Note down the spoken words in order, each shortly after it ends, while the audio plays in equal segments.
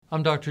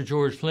I'm Dr.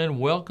 George Flinn.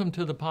 Welcome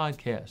to the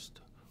podcast.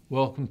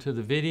 Welcome to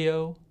the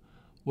video.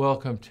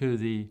 Welcome to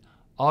the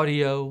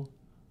audio.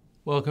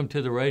 Welcome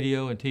to the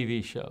radio and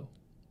TV show.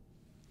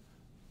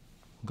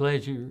 I'm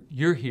glad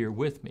you're here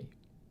with me.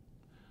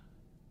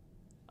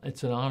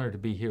 It's an honor to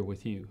be here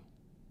with you.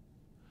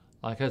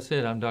 Like I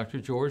said, I'm Dr.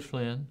 George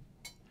Flinn,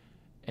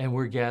 and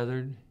we're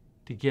gathered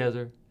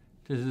together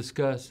to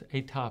discuss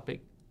a topic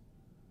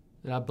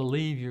that I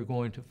believe you're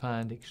going to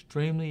find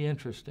extremely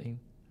interesting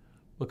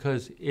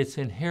because it's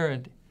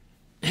inherent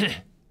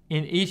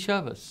in each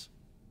of us.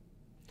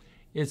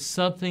 It's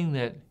something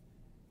that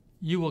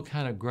you will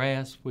kind of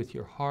grasp with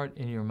your heart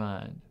and your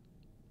mind.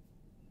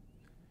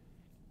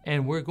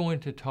 And we're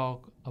going to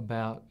talk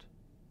about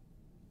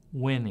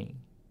winning.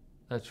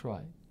 That's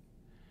right.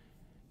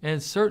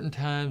 And certain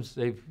times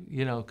they've,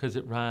 because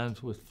it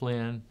rhymes with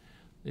Flynn,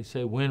 they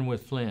say win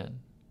with Flynn.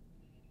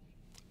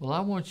 Well,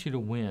 I want you to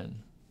win.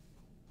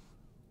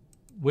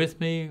 With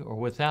me or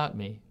without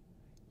me,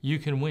 you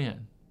can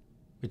win.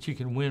 But you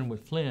can win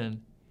with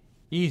Flynn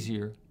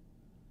easier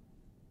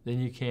than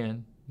you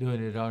can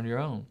doing it on your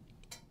own.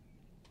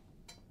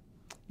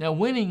 Now,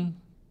 winning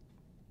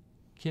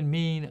can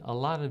mean a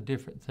lot of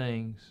different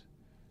things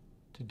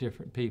to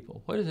different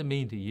people. What does it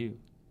mean to you?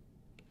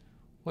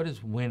 What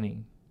is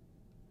winning?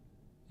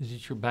 Is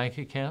it your bank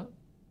account?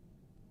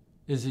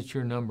 Is it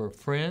your number of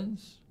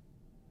friends?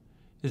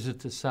 Is it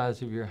the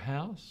size of your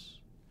house?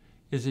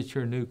 Is it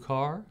your new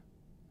car?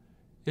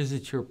 Is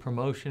it your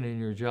promotion in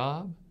your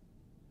job?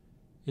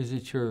 Is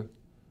it your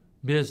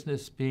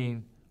business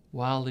being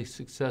wildly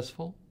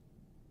successful?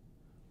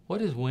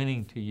 What is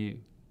winning to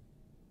you?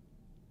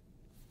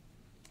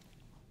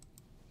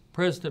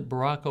 President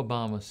Barack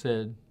Obama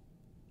said,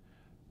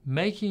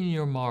 "Making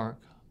your mark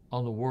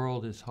on the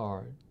world is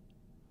hard.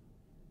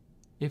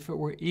 If it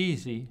were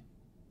easy,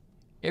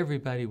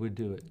 everybody would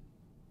do it.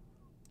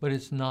 But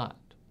it's not.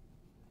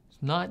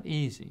 It's not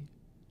easy.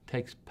 It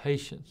takes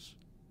patience.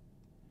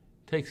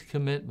 It takes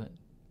commitment.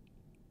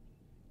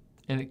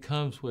 And it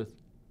comes with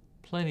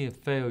plenty of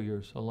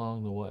failures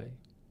along the way."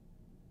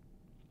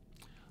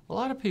 A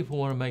lot of people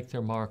want to make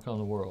their mark on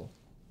the world.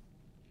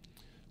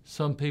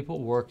 Some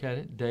people work at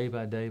it day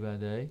by day by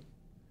day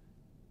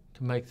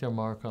to make their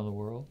mark on the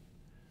world.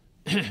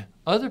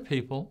 Other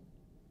people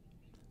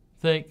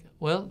think,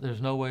 well,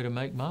 there's no way to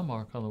make my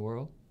mark on the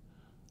world.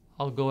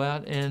 I'll go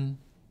out and,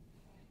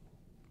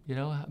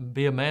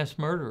 be a mass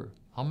murderer.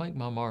 I'll make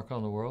my mark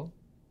on the world.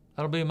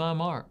 That'll be my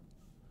mark.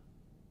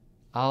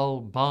 I'll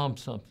bomb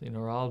something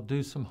or I'll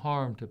do some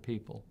harm to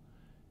people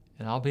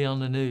and I'll be on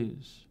the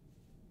news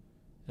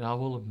and I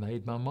will have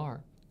made my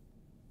mark.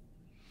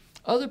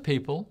 Other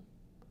people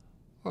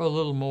are a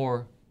little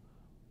more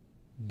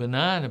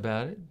benign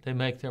about it. They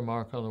make their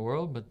mark on the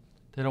world, but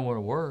they don't want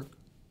to work.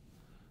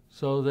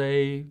 So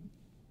they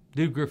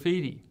do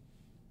graffiti.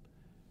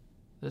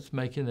 That's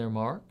making their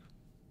mark.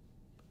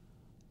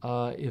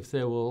 If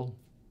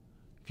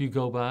you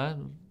go by,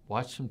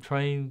 watch some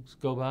trains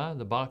go by,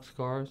 the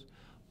boxcars,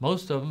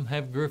 most of them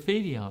have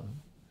graffiti on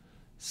them.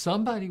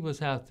 Somebody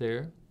was out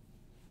there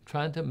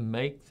trying to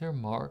make their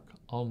mark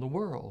on the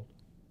world.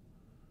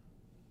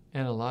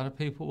 And a lot of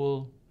people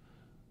will,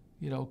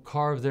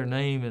 carve their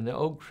name in the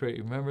oak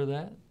tree. Remember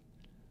that?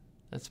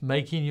 That's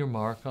making your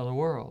mark on the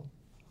world.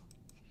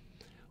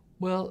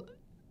 Well,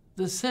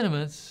 the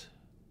sentiments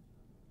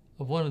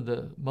of one of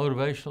the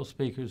motivational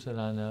speakers that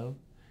I know,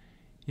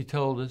 he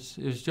told us,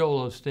 it was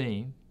Joel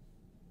Osteen.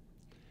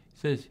 He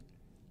says,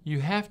 you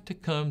have to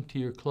come to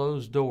your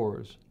closed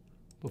doors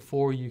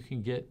before you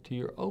can get to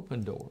your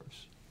open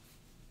doors.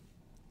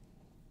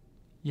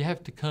 You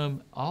have to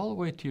come all the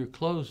way to your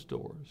closed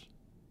doors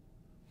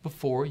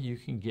before you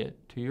can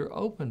get to your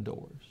open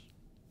doors.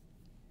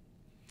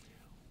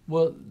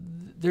 Well,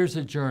 there's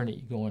a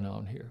journey going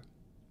on here.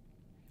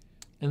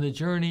 And the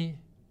journey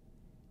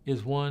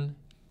is one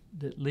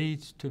that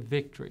leads to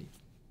victory.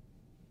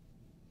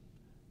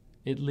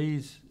 It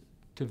leads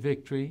to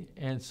victory,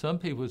 and some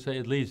people say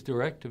it leads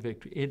direct to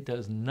victory. It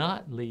does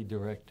not lead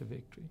direct to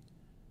victory.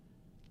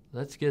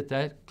 Let's get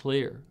that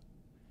clear.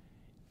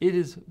 It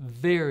is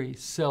very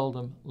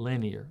seldom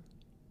linear.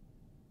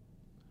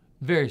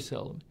 Very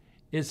seldom.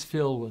 It's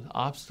filled with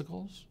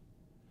obstacles.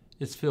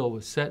 It's filled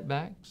with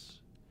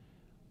setbacks.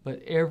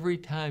 But every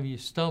time you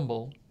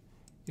stumble,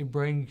 it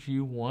brings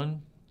you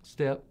one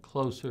step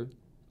closer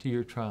to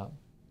your triumph.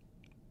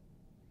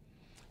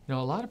 A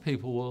lot of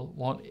people will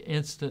want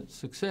instant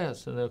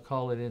success, and they'll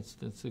call it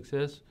instant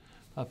success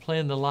by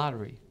playing the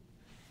lottery.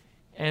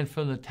 And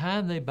from the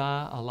time they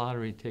buy a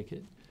lottery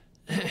ticket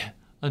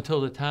until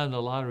the time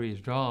the lottery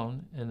is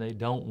drawn and they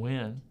don't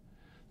win,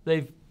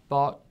 they've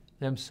bought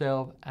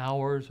themselves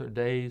hours or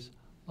days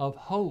of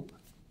hope.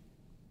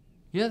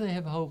 Yeah, they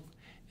have hope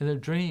in their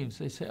dreams.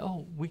 They say,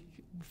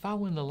 if I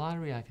win the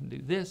lottery, I can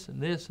do this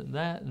and this and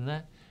that and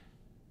that.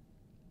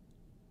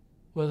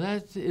 Well,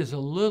 that is a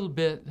little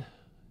bit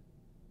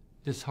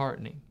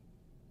disheartening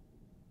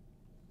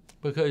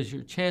because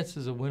your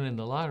chances of winning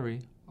the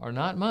lottery are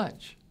not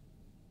much.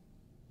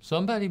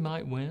 Somebody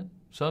might win.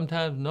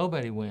 Sometimes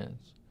nobody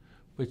wins.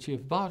 But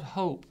you've bought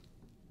hope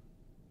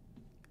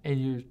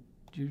and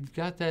you've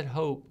got that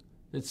hope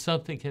that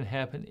something can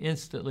happen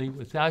instantly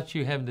without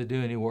you having to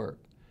do any work,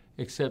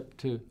 except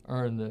to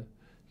earn the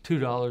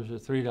 $2 or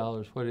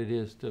 $3, what it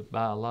is to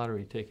buy a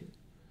lottery ticket.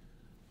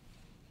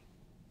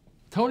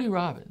 Tony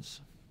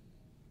Robbins,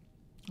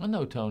 I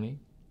know Tony,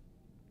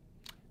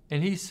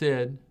 and he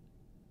said,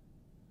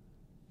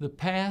 the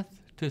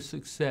path to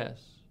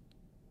success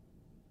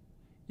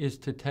is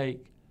to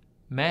take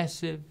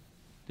massive,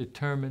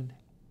 determined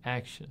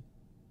action.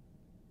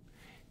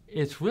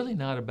 It's really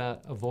not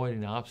about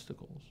avoiding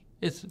obstacles.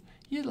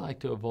 You'd like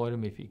to avoid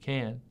them if you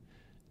can,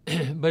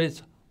 but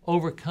it's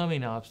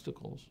overcoming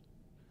obstacles,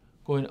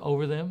 going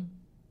over them,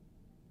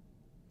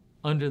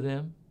 under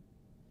them,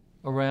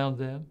 around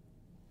them,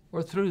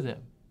 or through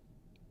them.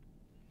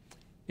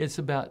 It's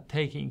about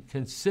taking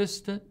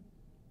consistent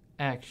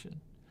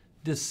action,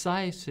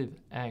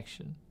 decisive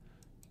action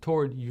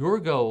toward your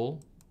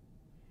goal,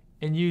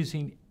 and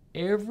using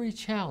every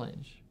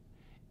challenge,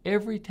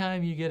 every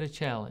time you get a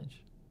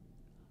challenge,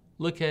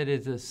 look at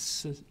it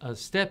as a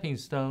stepping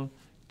stone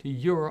to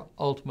your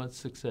ultimate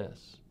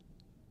success.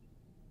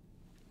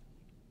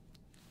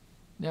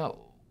 Now,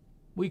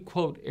 we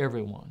quote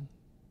everyone,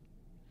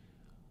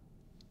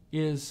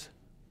 and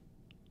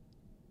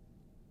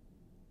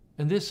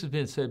this has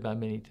been said by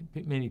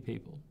many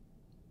people,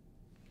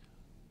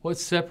 what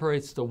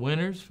separates the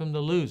winners from the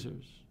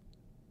losers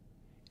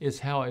is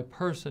how a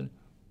person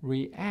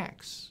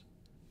reacts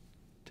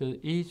to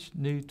each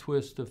new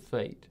twist of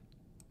fate.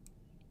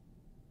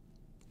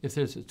 If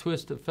there's a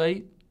twist of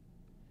fate,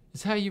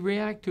 it's how you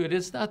react to it.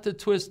 It's not the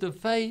twist of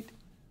fate.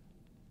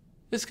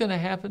 It's going to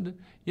happen.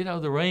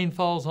 The rain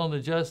falls on the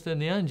just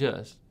and the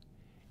unjust.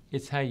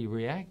 It's how you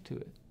react to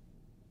it.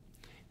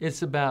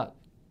 It's about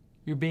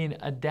you're being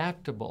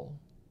adaptable.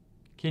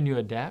 Can you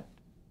adapt?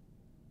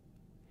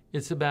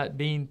 It's about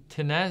being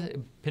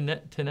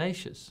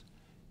tenacious.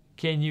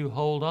 Can you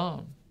hold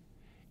on?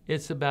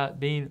 It's about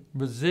being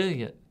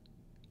resilient.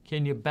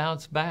 Can you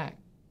bounce back?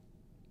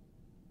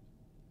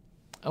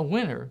 A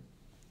winner,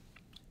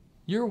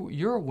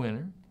 you're a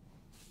winner.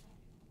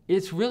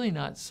 It's really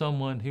not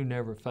someone who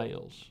never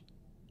fails.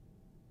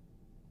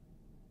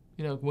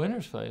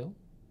 Winners fail.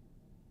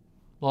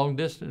 Long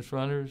distance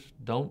runners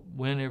don't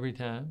win every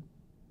time.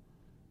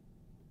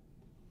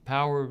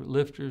 Power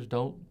lifters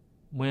don't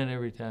win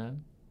every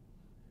time.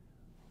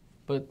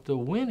 But the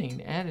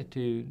winning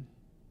attitude,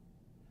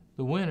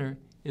 the winner,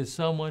 is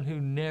someone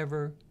who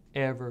never,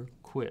 ever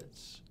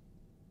quits.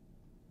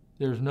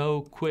 There's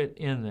no quit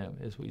in them,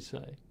 as we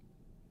say.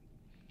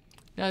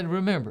 Now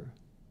remember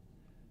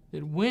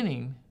that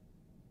winning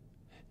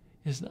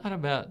is not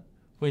about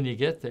when you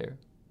get there,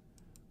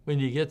 when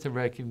you get the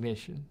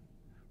recognition,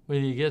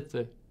 when you get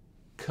the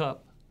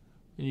cup,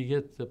 when you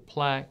get the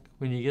plaque,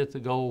 when you get the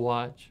gold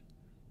watch.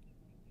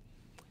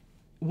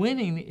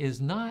 Winning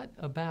is not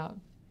about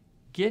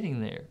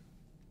getting there.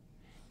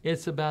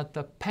 It's about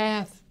the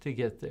path to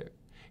get there.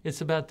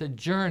 It's about the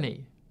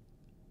journey.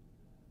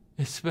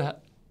 It's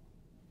about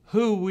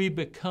who we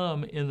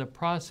become in the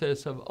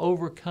process of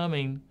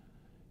overcoming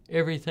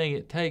everything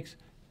it takes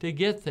to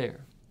get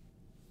there.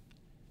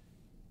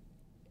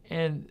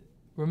 And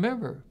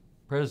remember,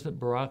 President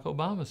Barack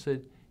Obama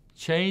said,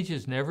 change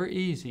is never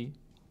easy,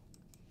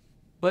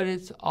 but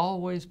it's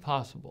always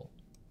possible.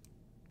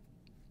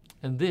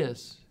 And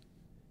this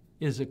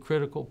is a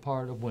critical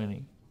part of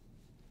winning.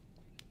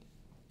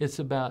 It's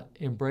about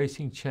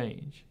embracing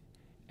change.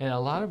 And a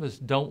lot of us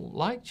don't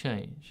like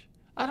change.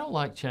 I don't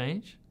like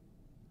change.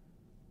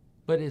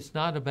 But it's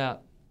not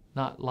about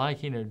not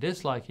liking or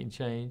disliking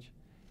change.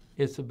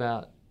 It's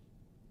about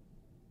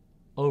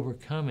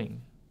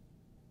overcoming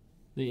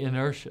the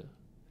inertia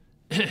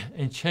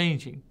and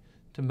changing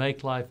to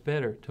make life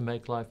better, to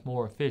make life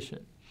more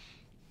efficient.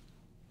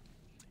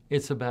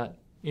 It's about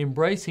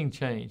embracing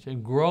change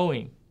and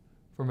growing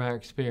from our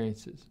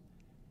experiences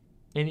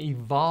and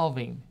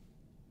evolving.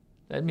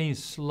 That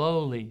means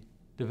slowly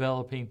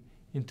developing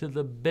into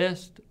the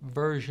best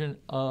version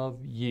of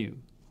you.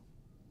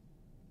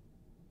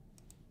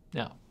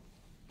 Now,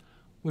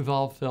 we've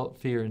all felt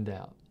fear and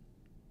doubt.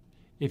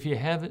 If you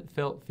haven't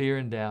felt fear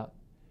and doubt,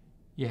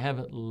 you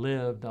haven't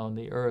lived on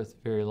the earth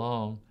very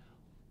long,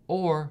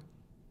 or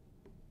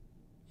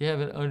you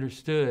haven't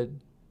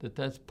understood that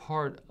that's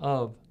part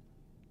of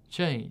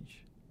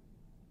change.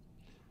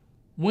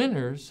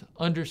 Winners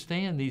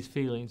understand these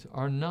feelings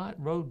are not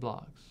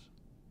roadblocks.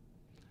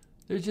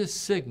 They're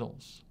just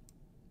signals.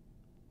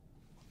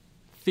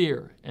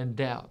 Fear and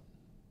doubt.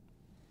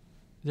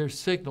 They're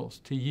signals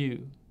to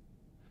you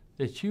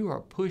that you are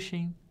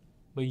pushing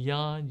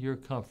beyond your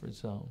comfort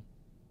zone.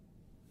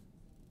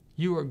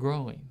 You are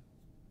growing.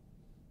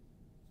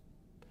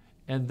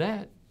 And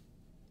that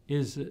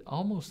is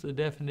almost the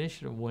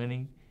definition of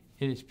winning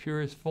in its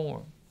purest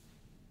form.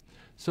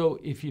 So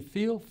if you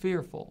feel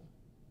fearful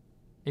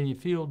and you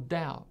feel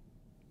doubt,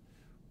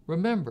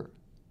 remember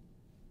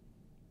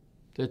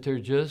that they're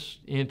just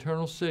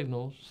internal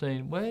signals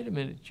saying, wait a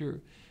minute, you're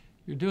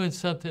doing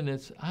something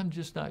that's I'm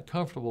just not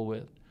comfortable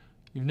with.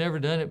 You've never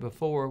done it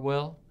before.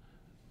 Well,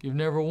 you've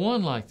never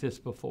won like this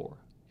before.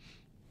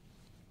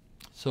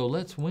 So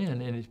let's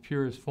win in its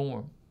purest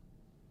form.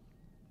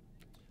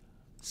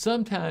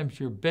 Sometimes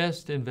your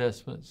best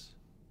investments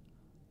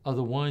are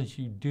the ones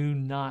you do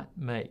not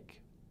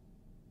make.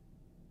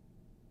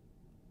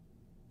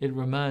 It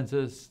reminds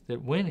us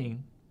that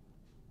winning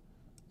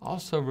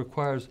also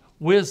requires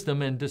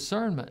wisdom and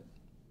discernment.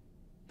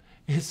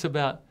 It's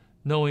about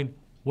knowing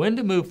when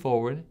to move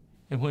forward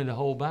and when to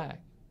hold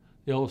back.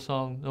 The old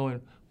song,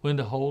 knowing when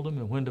to hold them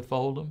and when to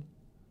fold them,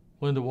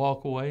 when to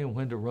walk away and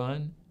when to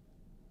run.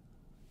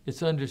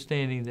 It's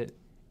understanding that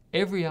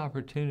every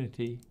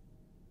opportunity,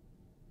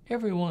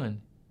 every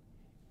one,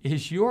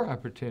 is your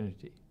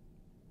opportunity.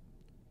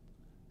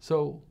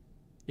 So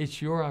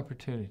it's your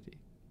opportunity.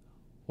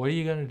 What are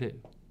you going to do?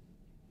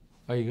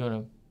 Are you going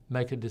to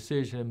make a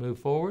decision and move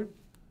forward?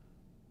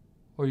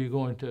 Or are you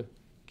going to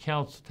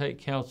take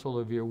counsel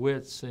of your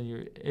wits and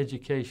your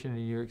education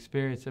and your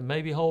experience and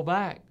maybe hold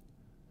back?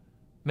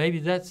 Maybe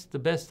that's the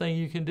best thing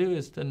you can do,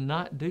 is to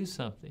not do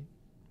something.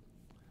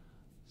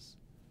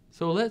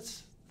 So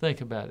let's think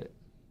about it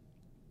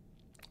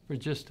for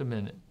just a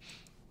minute.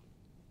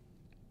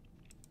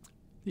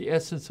 The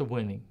essence of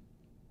winning.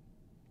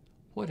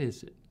 What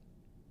is it?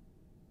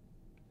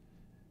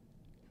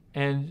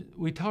 And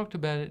we talked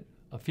about it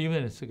a few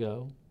minutes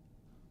ago,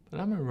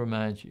 but I'm going to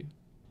remind you.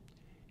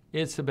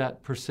 It's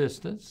about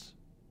persistence.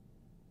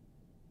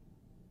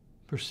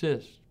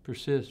 Persist,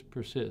 persist,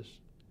 persist.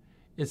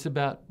 It's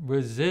about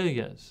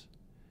resilience.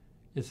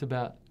 It's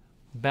about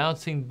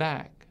bouncing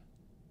back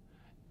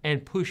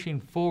and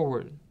pushing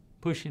forward,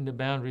 pushing the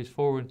boundaries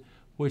forward,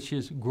 which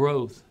is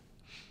growth.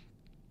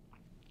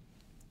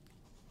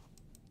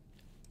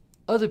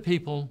 Other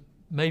people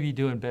may be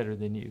doing better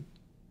than you,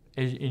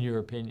 in your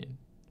opinion.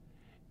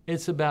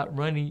 It's about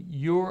running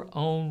your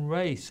own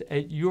race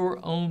at your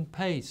own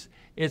pace.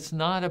 It's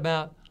not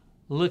about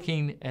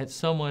looking at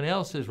someone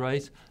else's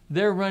race.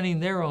 They're running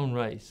their own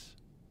race.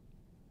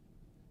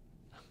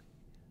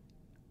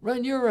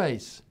 Run your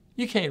race.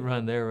 You can't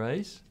run their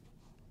race.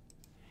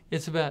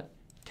 It's about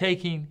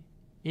taking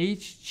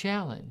each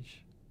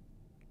challenge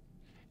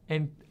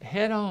and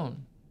head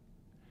on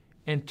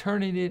and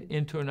turning it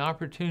into an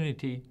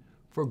opportunity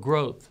for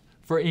growth,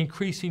 for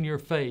increasing your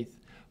faith,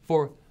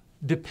 for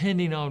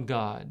depending on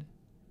God.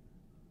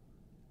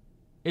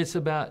 It's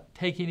about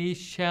taking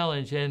each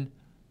challenge and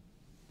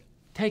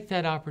take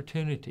that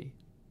opportunity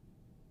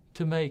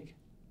to make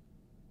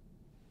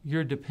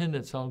your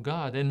dependence on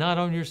God and not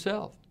on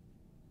yourself.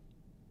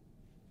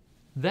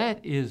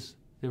 That is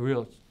the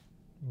real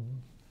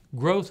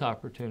growth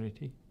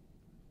opportunity.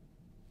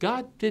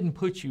 God didn't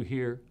put you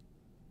here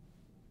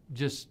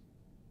just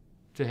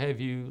to have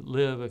you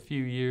live a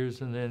few years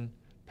and then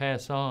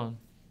pass on.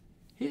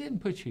 He didn't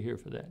put you here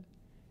for that.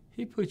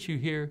 He put you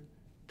here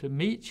to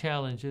meet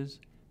challenges,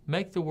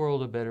 make the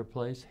world a better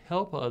place,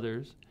 help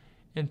others,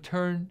 and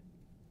turn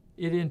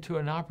it into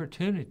an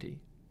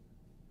opportunity.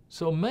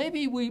 So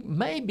maybe,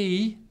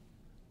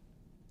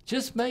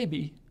 just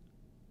maybe,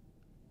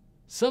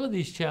 some of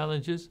these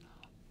challenges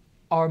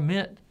are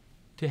meant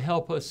to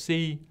help us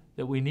see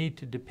that we need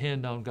to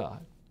depend on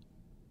God.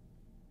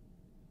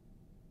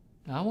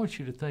 Now, I want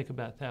you to think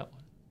about that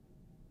one.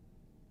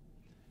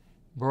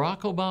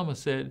 Barack Obama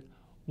said,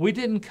 "We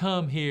didn't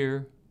come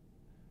here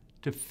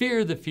to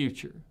fear the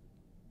future.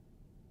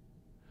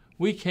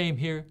 We came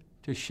here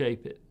to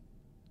shape it."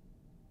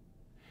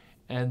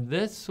 And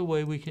that's the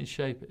way we can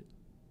shape it.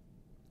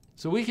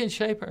 So we can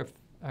shape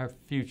our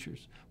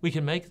futures. We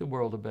can make the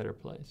world a better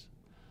place.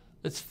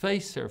 Let's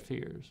face our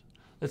fears.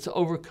 Let's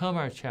overcome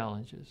our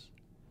challenges.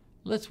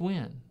 Let's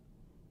win.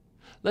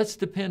 Let's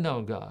depend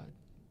on God.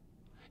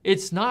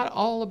 It's not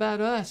all about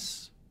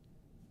us.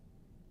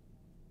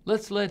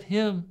 Let's let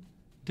Him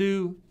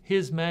do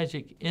His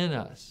magic in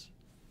us.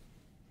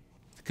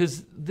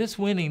 Because this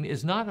winning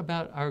is not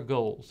about our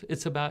goals.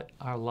 It's about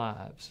our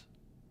lives.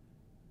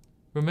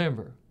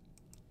 Remember,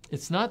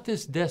 it's not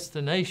this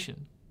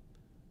destination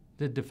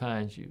that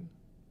defines you,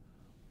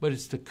 but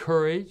it's the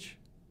courage,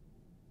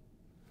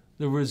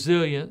 the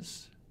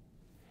resilience,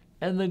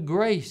 and the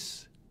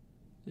grace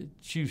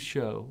that you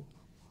show,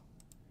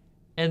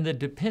 and the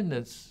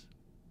dependence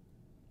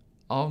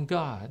on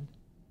God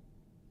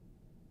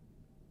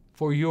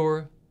for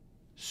your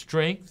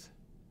strength,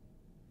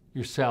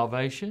 your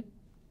salvation,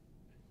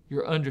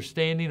 your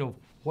understanding of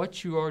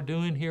what you are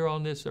doing here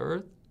on this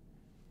earth,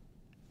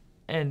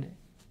 and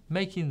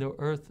making the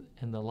earth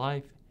and the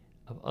life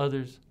of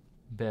others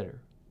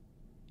better.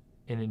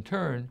 And in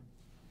turn,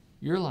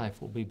 your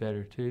life will be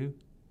better too,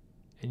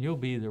 and you'll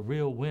be the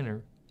real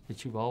winner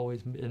that you've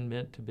always been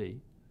meant to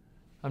be.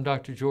 I'm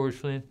Dr. George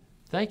Flinn.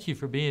 Thank you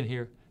for being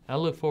here. I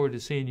look forward to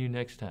seeing you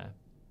next time.